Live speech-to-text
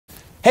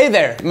Hey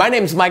there, my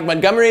name's Mike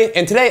Montgomery,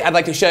 and today I'd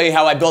like to show you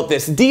how I built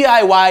this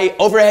DIY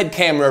overhead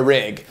camera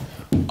rig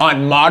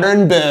on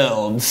Modern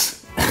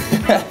Builds.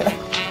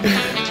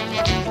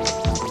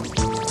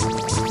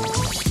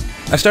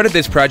 I started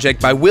this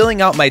project by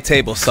wheeling out my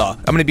table saw.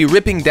 I'm going to be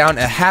ripping down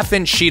a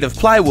 1/2-inch sheet of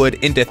plywood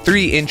into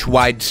 3-inch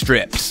wide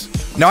strips.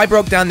 Now I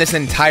broke down this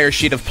entire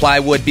sheet of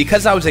plywood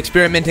because I was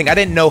experimenting. I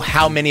didn't know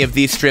how many of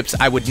these strips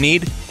I would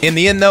need. In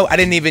the end though, I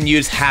didn't even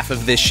use half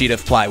of this sheet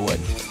of plywood.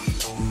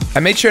 I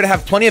made sure to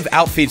have plenty of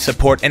outfeed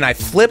support and I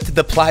flipped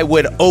the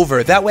plywood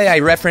over. That way I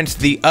referenced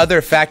the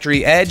other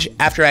factory edge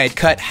after I had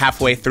cut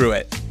halfway through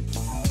it.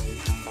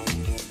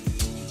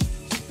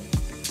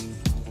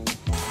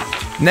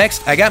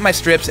 Next, I got my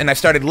strips and I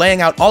started laying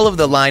out all of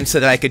the lines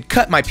so that I could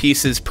cut my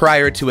pieces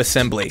prior to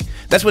assembly.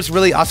 That's what's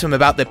really awesome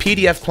about the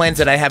PDF plans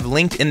that I have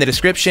linked in the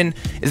description,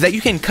 is that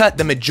you can cut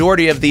the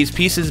majority of these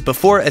pieces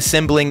before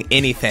assembling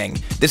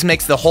anything. This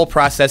makes the whole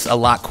process a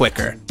lot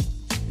quicker.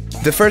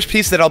 The first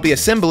piece that I'll be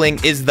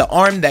assembling is the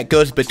arm that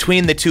goes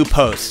between the two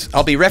posts.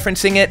 I'll be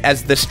referencing it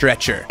as the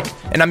stretcher.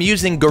 And I'm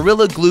using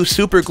Gorilla Glue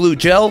Super Glue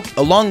Gel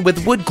along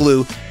with wood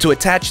glue to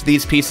attach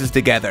these pieces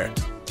together.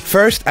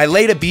 First, I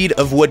laid a bead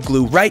of wood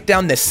glue right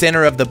down the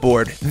center of the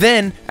board.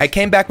 Then, I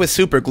came back with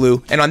super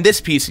glue, and on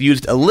this piece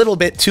used a little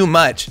bit too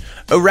much,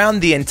 around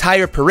the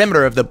entire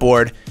perimeter of the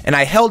board, and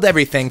I held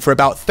everything for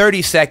about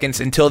 30 seconds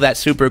until that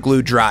super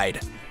glue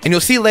dried. And you'll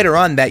see later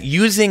on that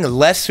using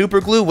less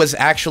super glue was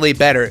actually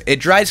better. It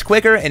dries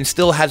quicker and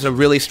still has a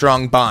really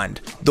strong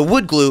bond. The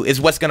wood glue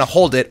is what's going to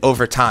hold it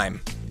over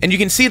time. And you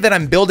can see that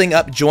I'm building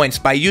up joints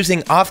by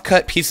using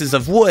off-cut pieces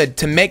of wood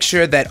to make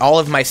sure that all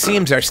of my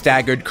seams are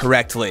staggered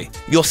correctly.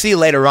 You'll see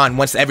later on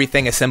once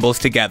everything assembles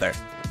together.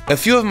 A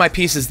few of my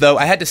pieces though,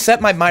 I had to set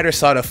my miter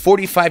saw to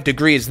 45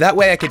 degrees, that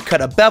way I could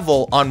cut a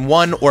bevel on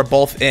one or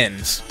both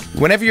ends.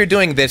 Whenever you're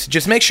doing this,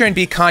 just make sure and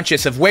be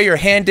conscious of where your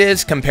hand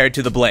is compared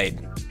to the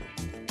blade.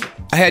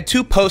 I had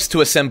 2 posts to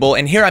assemble,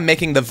 and here I'm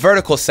making the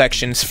vertical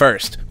sections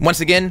first.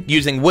 Once again,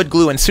 using wood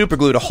glue and super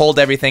glue to hold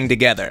everything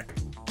together.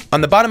 On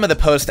the bottom of the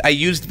post, I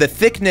used the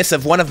thickness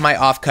of one of my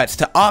offcuts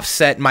to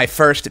offset my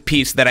first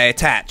piece that I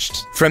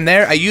attached. From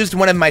there, I used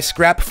one of my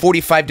scrap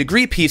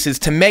 45-degree pieces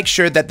to make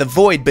sure that the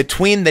void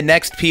between the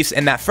next piece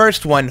and that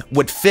first one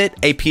would fit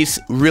a piece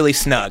really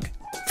snug.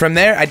 From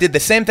there, I did the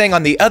same thing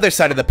on the other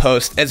side of the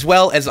post, as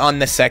well as on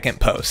the second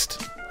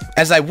post.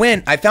 As I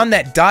went, I found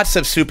that dots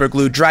of super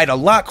glue dried a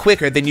lot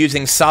quicker than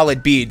using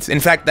solid beads. In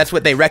fact, that's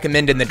what they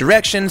recommend in the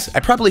directions. I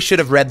probably should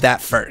have read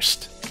that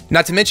first.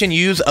 Not to mention,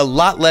 you use a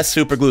lot less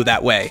super glue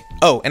that way.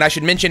 Oh, and I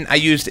should mention I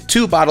used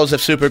 2 bottles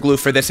of super glue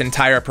for this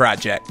entire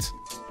project.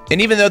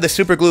 And even though the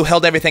super glue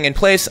held everything in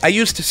place, I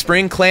used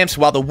spring clamps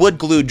while the wood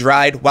glue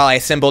dried while I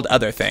assembled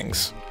other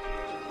things.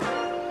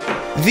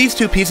 These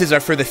 2 pieces are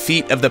for the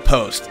feet of the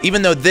post.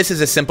 Even though this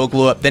is a simple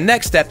glue up, the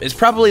next step is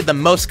probably the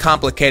most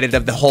complicated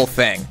of the whole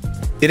thing.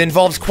 It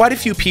involves quite a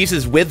few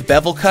pieces with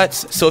bevel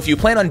cuts, so if you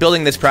plan on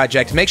building this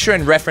project, make sure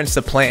and reference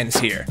the plans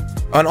here.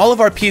 On all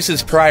of our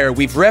pieces prior,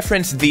 we've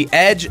referenced the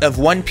edge of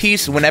one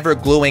piece whenever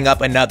gluing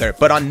up another,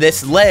 but on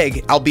this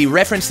leg, I'll be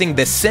referencing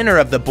the center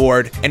of the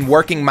board and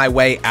working my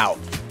way out.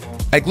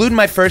 I glued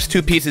my first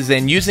 2 pieces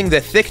in using the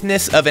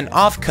thickness of an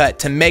offcut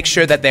to make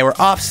sure that they were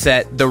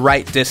offset the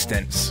right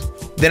distance.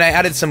 Then I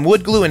added some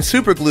wood glue and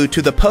super glue to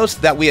the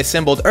post that we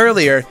assembled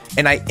earlier,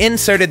 and I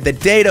inserted the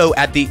dado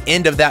at the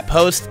end of that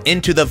post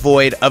into the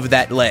void of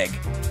that leg.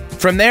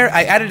 From there,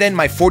 I added in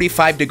my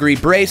 45-degree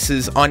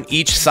braces on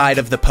each side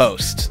of the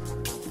post.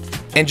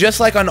 And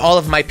just like on all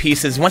of my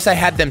pieces, once I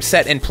had them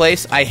set in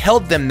place, I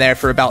held them there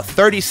for about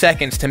 30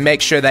 seconds to make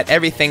sure that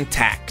everything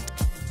tacked.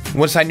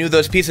 Once I knew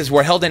those pieces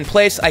were held in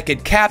place, I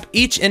could cap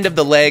each end of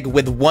the leg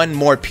with one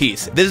more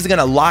piece. This is going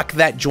to lock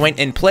that joint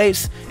in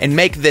place and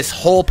make this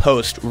whole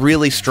post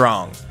really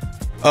strong.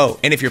 Oh,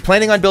 and if you're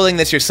planning on building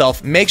this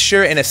yourself, make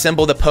sure and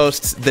assemble the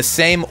posts the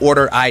same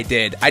order I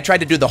did. I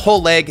tried to do the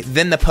whole leg,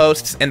 then the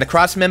posts and the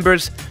cross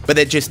members, but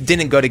it just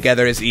didn't go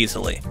together as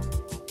easily.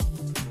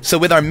 So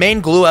with our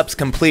main glue ups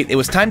complete, it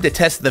was time to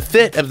test the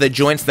fit of the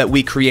joints that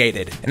we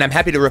created, and I'm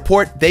happy to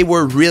report they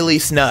were really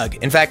snug.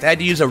 In fact, I had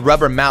to use a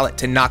rubber mallet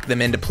to knock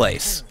them into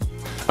place.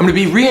 I'm going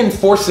to be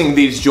reinforcing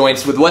these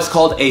joints with what's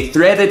called a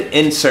threaded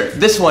insert.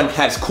 This one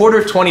has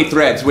 1/4-20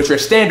 threads, which are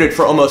standard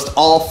for almost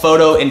all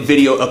photo and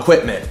video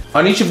equipment.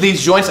 On each of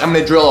these joints, I'm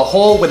going to drill a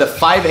hole with a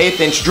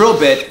 5/8" drill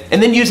bit,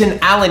 and then use an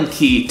Allen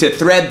key to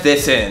thread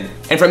this in.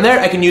 And from there,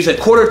 I can use a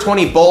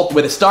 1/4-20 bolt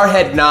with a star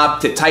head knob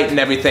to tighten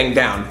everything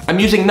down. I'm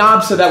using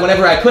knobs so that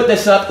whenever I put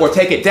this up or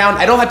take it down,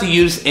 I don't have to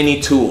use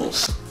any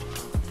tools.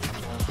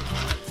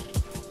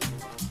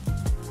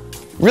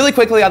 Really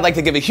quickly, I'd like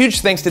to give a huge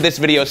thanks to this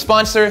video's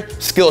sponsor,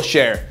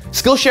 Skillshare.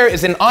 Skillshare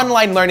is an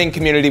online learning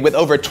community with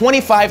over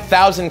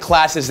 25,000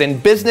 classes in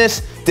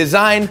business,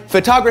 design,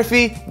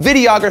 photography,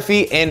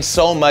 videography, and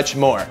so much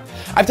more.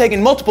 I've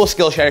taken multiple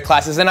Skillshare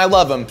classes and I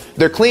love them.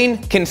 They're clean,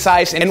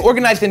 concise, and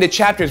organized into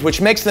chapters,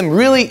 which makes them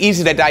really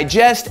easy to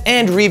digest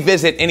and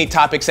revisit any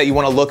topics that you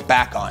want to look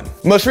back on.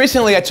 Most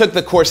recently, I took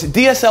the course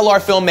DSLR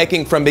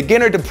Filmmaking from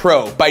Beginner to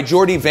Pro by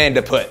Jordy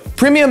Vandeput.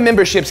 Premium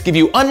memberships give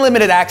you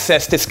unlimited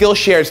access to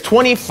Skillshare's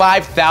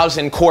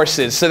 25,000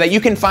 courses so that you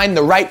can find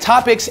the right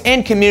topics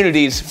and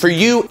communities for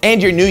you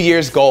and your New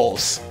Year's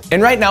goals.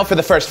 And right now, for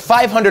the first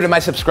 500 of my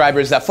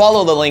subscribers that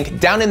follow the link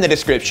down in the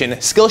description,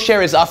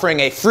 Skillshare is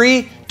offering a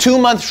free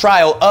 2-month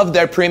trial of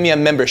their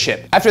premium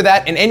membership. After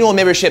that, an annual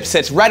membership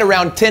sits right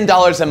around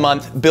 $10 a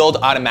month, billed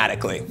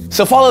automatically.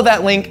 So follow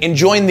that link and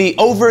join the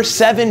over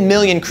 7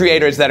 million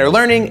creators that are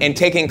learning and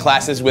taking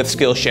classes with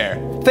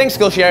Skillshare. Thanks,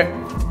 Skillshare.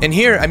 And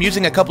here, I'm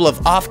using a couple of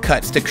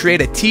offcuts to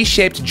create a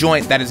T-shaped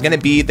joint that is going to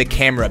be the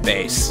camera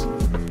base.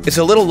 It's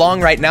a little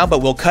long right now,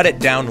 but we'll cut it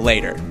down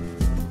later.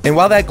 And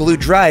while that glue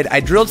dried, I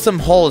drilled some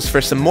holes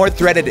for some more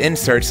threaded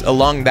inserts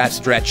along that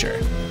stretcher.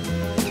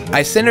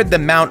 I centered the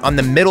mount on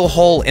the middle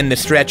hole in the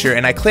stretcher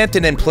and I clamped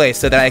it in place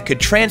so that I could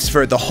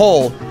transfer the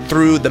hole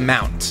through the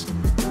mount.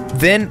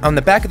 Then, on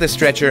the back of the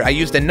stretcher, I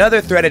used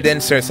another threaded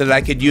insert so that I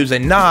could use a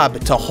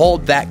knob to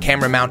hold that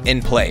camera mount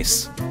in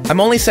place.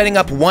 I'm only setting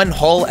up one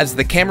hole as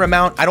the camera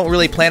mount. I don't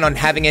really plan on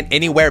having it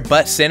anywhere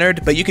but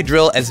centered, but you could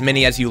drill as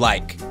many as you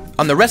like.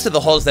 On the rest of the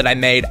holes that I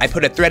made, I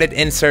put a threaded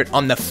insert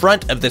on the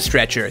front of the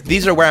stretcher.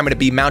 These are where I'm going to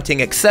be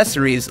mounting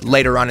accessories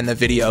later on in the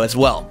video as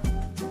well.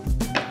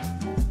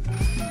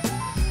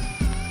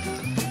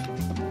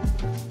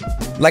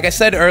 Like I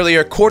said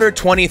earlier,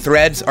 1/4-20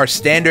 threads are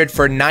standard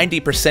for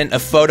 90%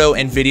 of photo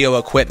and video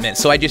equipment,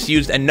 so I just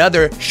used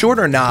another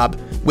shorter knob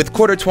with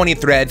 1/4-20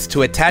 threads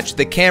to attach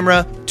the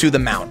camera to the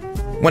mount.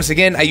 Once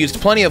again, I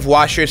used plenty of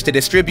washers to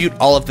distribute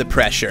all of the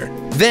pressure.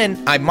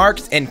 Then, I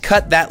marked and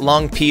cut that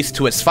long piece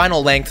to its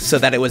final length so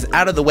that it was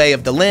out of the way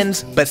of the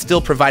lens, but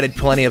still provided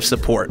plenty of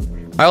support.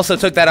 I also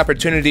took that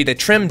opportunity to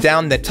trim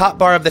down the top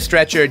bar of the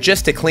stretcher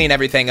just to clean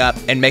everything up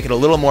and make it a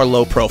little more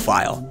low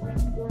profile.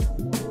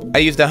 I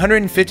used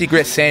 150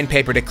 grit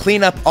sandpaper to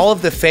clean up all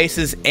of the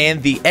faces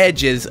and the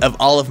edges of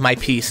all of my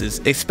pieces,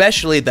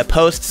 especially the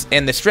posts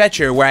and the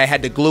stretcher where I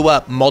had to glue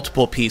up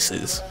multiple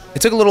pieces.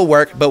 It took a little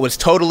work, but was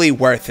totally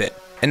worth it.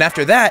 And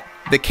after that,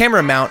 the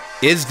camera mount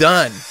is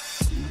done.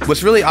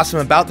 What's really awesome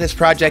about this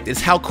project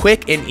is how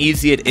quick and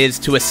easy it is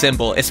to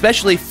assemble,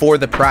 especially for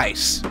the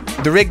price.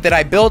 The rig that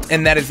I built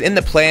and that is in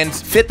the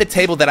plans fit the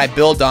table that I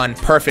build on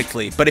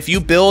perfectly, but if you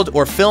build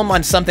or film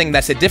on something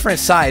that's a different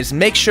size,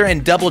 make sure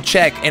and double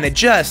check and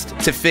adjust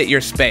to fit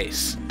your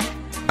space.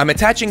 I'm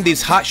attaching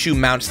these hot shoe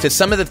mounts to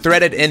some of the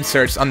threaded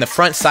inserts on the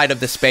front side of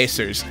the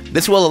spacers.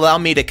 This will allow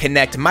me to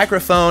connect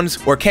microphones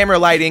or camera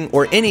lighting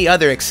or any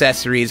other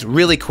accessories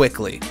really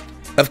quickly.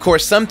 Of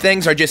course, some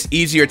things are just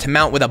easier to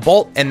mount with a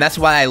bolt, and that's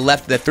why I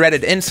left the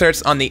threaded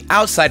inserts on the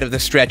outside of the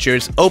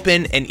stretchers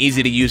open and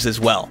easy to use as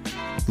well.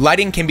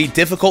 Lighting can be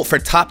difficult for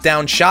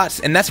top-down shots,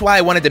 and that's why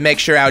I wanted to make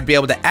sure I would be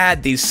able to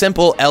add these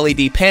simple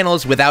LED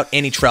panels without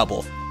any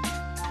trouble.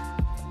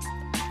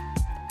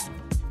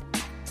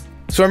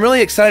 So I'm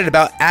really excited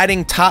about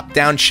adding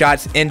top-down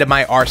shots into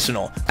my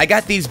arsenal. I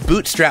got these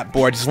bootstrap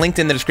boards linked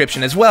in the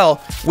description as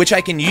well, which I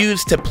can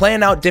use to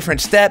plan out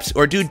different steps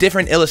or do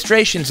different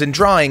illustrations and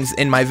drawings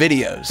in my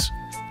videos.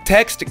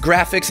 Text,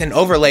 graphics, and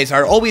overlays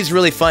are always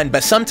really fun,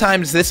 but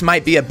sometimes this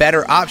might be a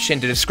better option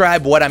to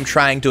describe what I'm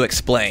trying to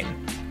explain.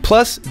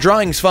 Plus,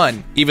 drawing's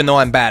fun, even though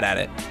I'm bad at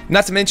it.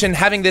 Not to mention,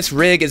 having this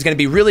rig is going to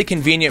be really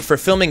convenient for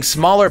filming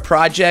smaller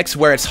projects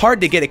where it's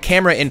hard to get a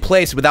camera in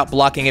place without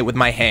blocking it with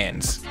my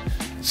hands.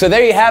 So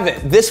there you have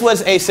it. This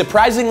was a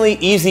surprisingly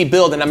easy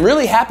build, and I'm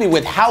really happy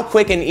with how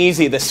quick and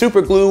easy the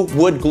super glue,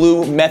 wood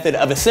glue method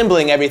of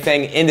assembling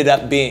everything ended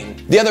up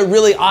being. The other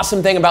really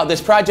awesome thing about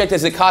this project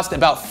is it cost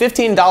about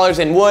 $15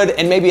 in wood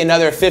and maybe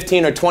another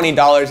 $15 or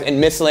 $20 in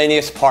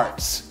miscellaneous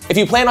parts. If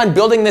you plan on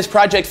building this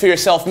project for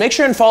yourself, make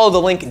sure and follow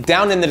the link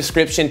down in the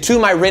description to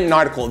my written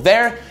article.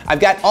 There, I've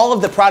got all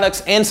of the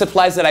products and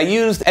supplies that I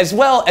used, as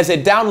well as a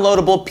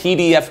downloadable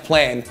PDF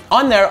plan.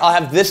 On there, I'll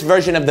have this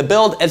version of the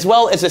build, as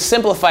well as a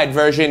simplified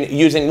version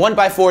using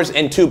 1x4s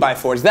and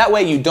 2x4s. That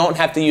way you don't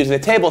have to use a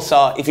table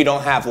saw if you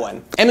don't have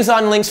one.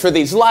 Amazon links for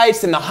these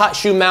lights and the hot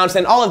shoe mounts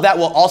and all of that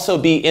will also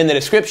be in the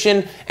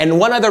description. And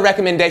one other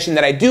recommendation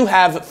that I do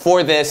have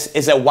for this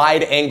is a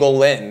wide angle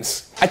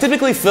lens. I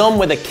typically film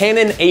with a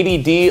Canon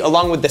 80D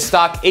along with the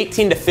stock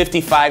 18 to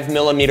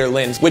 55mm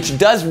lens, which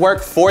does work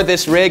for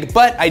this rig,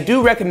 but I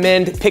do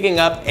recommend picking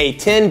up a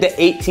 10 to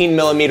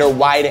 18mm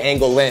wide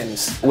angle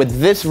lens. With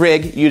this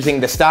rig using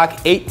the stock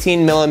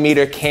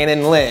 18mm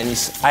Canon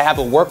lens, I have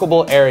a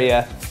workable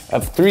area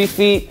of 3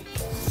 feet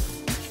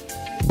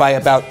by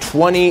about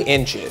 20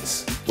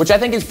 inches, which I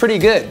think is pretty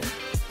good.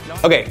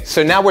 Okay,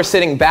 so now we're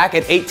sitting back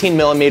at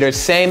 18mm,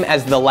 same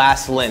as the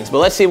last lens, but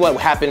let's see what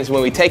happens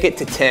when we take it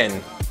to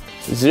 10.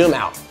 Zoom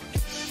out.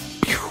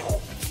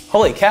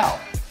 Holy cow.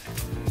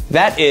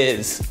 That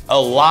is a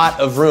lot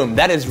of room.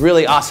 That is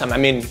really awesome. I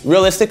mean,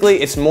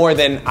 realistically, it's more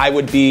than I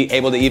would be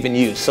able to even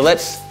use. So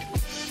let's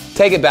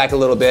take it back a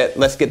little bit.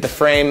 Let's get the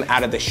frame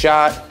out of the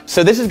shot.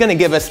 So this is gonna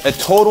give us a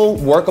total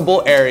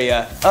workable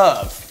area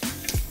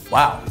of,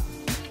 wow,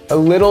 a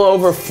little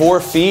over 4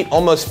 feet,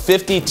 almost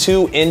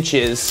 52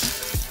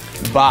 inches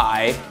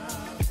by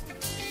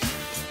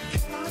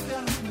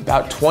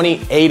about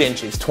 28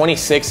 inches,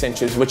 26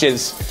 inches, which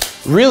is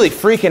really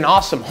freaking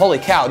awesome. Holy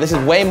cow, this is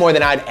way more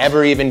than I'd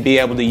ever even be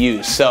able to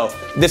use. So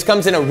this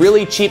comes in a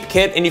really cheap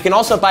kit, and you can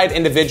also buy it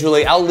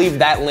individually. I'll leave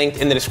that linked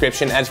in the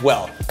description as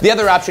well. The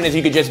other option is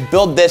you could just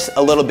build this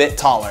a little bit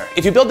taller.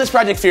 If you build this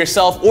project for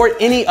yourself or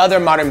any other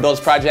Modern Builds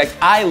project,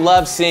 I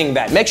love seeing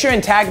that. Make sure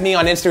and tag me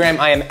on Instagram.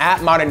 I am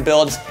at Modern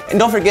Builds. And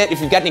don't forget,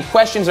 if you've got any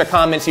questions or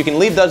comments, you can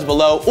leave those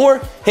below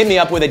or hit me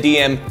up with a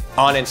DM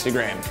on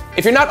Instagram.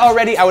 If you're not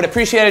already, I would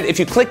appreciate it if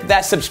you click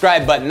that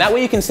subscribe button. That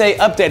way you can stay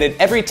updated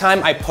every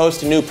time I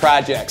post new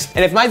projects.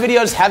 And if my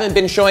videos haven't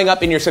been showing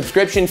up in your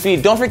subscription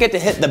feed, don't forget to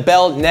hit the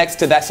bell next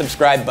to that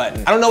subscribe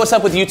button. I don't know what's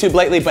up with YouTube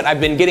lately, but I've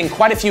been getting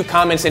quite a few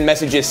comments and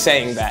messages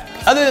saying that.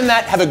 Other than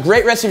that, have a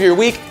great rest of your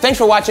week. Thanks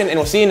for watching, and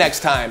we'll see you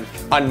next time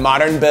on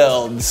Modern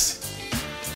Builds.